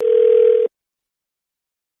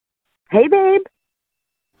Hey, babe.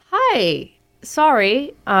 Hi.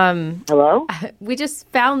 Sorry. Hello? We just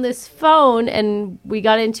found this phone and we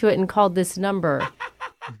got into it and called this number.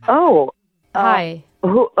 Oh. Hi.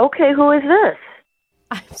 Who is this?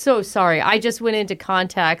 I'm so sorry. I just went into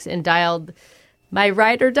contacts and dialed my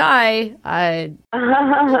ride or die.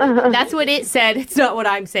 That's what it said. It's not what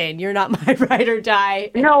I'm saying. You're not my ride or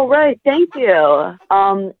die. No, right. Thank you.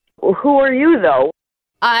 Who are you, though?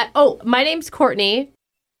 My name's Courtney.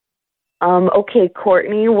 Okay,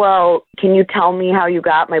 Courtney. Well, can you tell me how you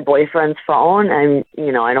got my boyfriend's phone? I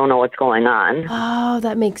don't know what's going on. Oh,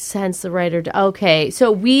 that makes sense. The ride or die. Okay.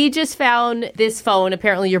 So we just found this phone,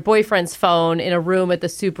 apparently your boyfriend's phone, in a room at the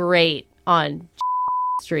Super 8 on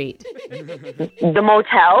Street. The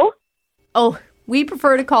motel? Oh, we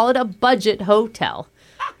prefer to call it a budget hotel.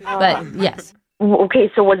 But yes.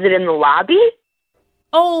 Okay, so was it in the lobby?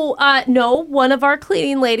 Oh, no. One of our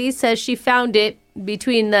cleaning ladies says she found it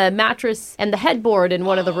between the mattress and the headboard in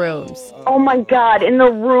one of the rooms. Oh, my God. In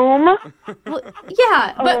the room? Well,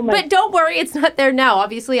 yeah, but don't worry. It's not there now.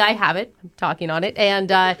 Obviously, I have it. I'm talking on it. And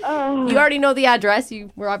you already know the address.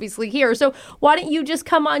 You were obviously here. So why don't you just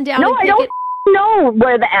come on down No, and pick I don't know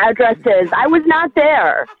where the address is. I was not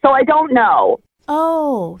there, so I don't know.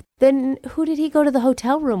 Oh, then who did he go to the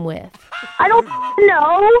hotel room with? I don't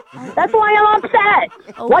know. That's why I'm upset.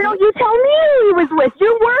 Okay. Why don't you tell me who he was with?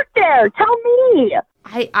 You work there. Tell me.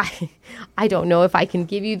 I don't know if I can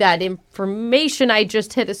give you that information. I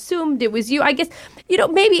just had assumed it was you. I guess,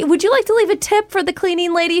 maybe, would you like to leave a tip for the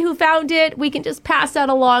cleaning lady who found it? We can just pass that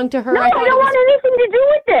along to her. No, I don't want anything to do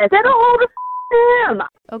with this. I don't hold a him.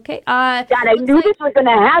 Okay, God, I knew this was going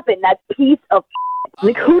to happen. That piece of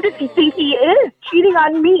like, who does he think he is? Cheating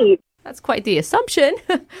on me. That's quite the assumption.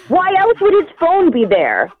 Why else would his phone be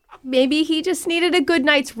there? Maybe he just needed a good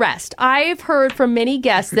night's rest. I've heard from many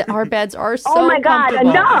guests that our beds are so Oh my God,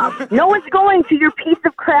 comfortable. enough! No one's going to your piece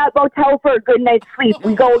of crap motel for a good night's sleep.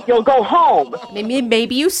 You'll go home.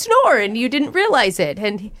 Maybe you snore and you didn't realize it.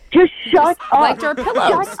 And Just shut up. liked our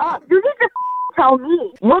pillows. Shut up. You need to tell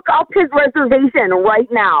me. Look up his reservation right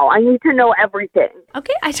now. I need to know everything.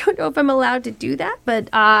 Okay, I don't know if I'm allowed to do that, but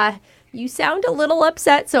you sound a little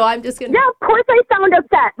upset, so I'm just gonna. Yeah, of course I sound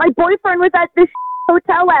upset. My boyfriend was at this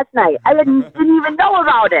hotel last night. I didn't even know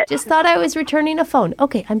about it. Just thought I was returning a phone.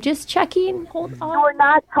 Okay, I'm just checking. Hold on. You're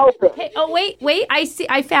not helping. Hey, oh wait,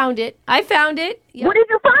 I found it. Yep. What did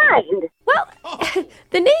you find? Well,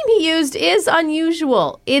 the name he used is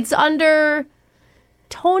unusual. It's under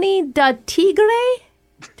Tony da Tigre.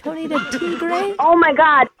 Tony da Tigre. Oh my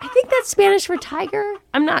God. I think that's Spanish for tiger.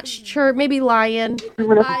 I'm not sure. Maybe lion. I'm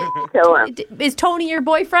gonna kill him. Is Tony your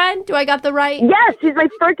boyfriend? Do I got the right? Yes, he's my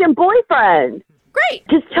freaking boyfriend. Great.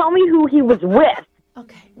 Just tell me who he was with.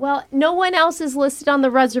 Okay. Well, no one else is listed on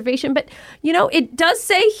the reservation, but, it does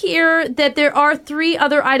say here that there are 3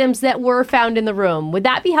 other items that were found in the room. Would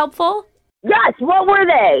that be helpful? Yes, what were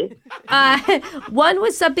they? One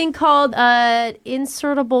was something called an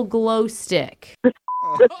insertable glow stick.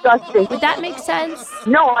 Disgusting. Would that make sense?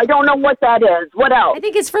 No, I don't know what that is. What else? I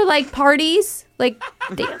think it's for, parties,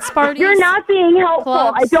 dance parties. You're not being helpful.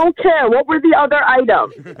 Clubs. I don't care. What were the other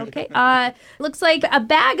items? Okay. Looks like a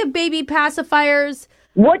bag of baby pacifiers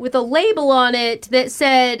What? with a label on it that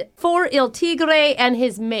said, for Il Tigre and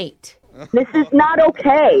his mate. This is not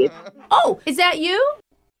okay. Oh, is that you?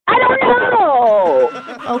 I don't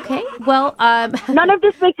know. Okay. Well, None of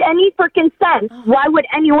this makes any freaking sense. Why would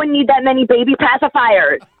anyone need that many baby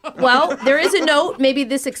pacifiers? well, there is a note. Maybe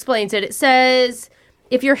this explains it. It says,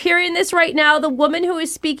 if you're hearing this right now, the woman who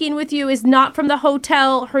is speaking with you is not from the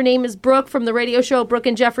hotel. Her name is Brooke from the radio show Brooke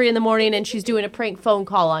and Jeffrey in the Morning, and she's doing a prank phone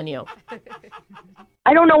call on you.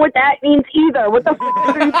 I don't know what that means either. What the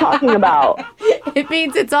are you talking about? It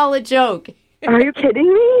means it's all a joke. Are you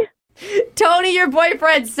kidding me? Tony, your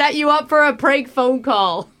boyfriend, set you up for a prank phone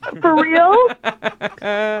call. For real?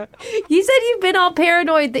 He said you've been all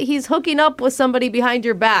paranoid that he's hooking up with somebody behind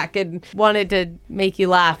your back and wanted to make you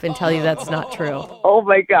laugh and tell you that's not true. Oh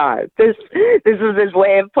my God. This is his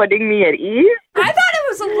way of putting me at ease? I thought it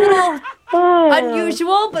was a little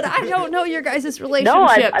unusual, but I don't know your guys' relationship. No,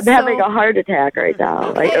 I'm having a heart attack right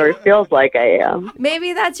now. Or it feels like I am.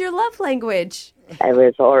 Maybe that's your love language. I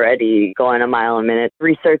was already going a mile a minute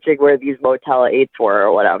researching where these Motel 8s were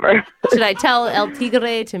or whatever. Should I tell El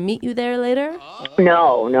Tigre to meet you there later?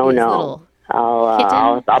 No. Little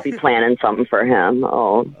I'll be planning something for him.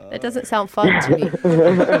 Oh. That doesn't sound fun to me.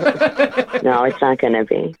 No, it's not going to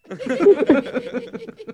be.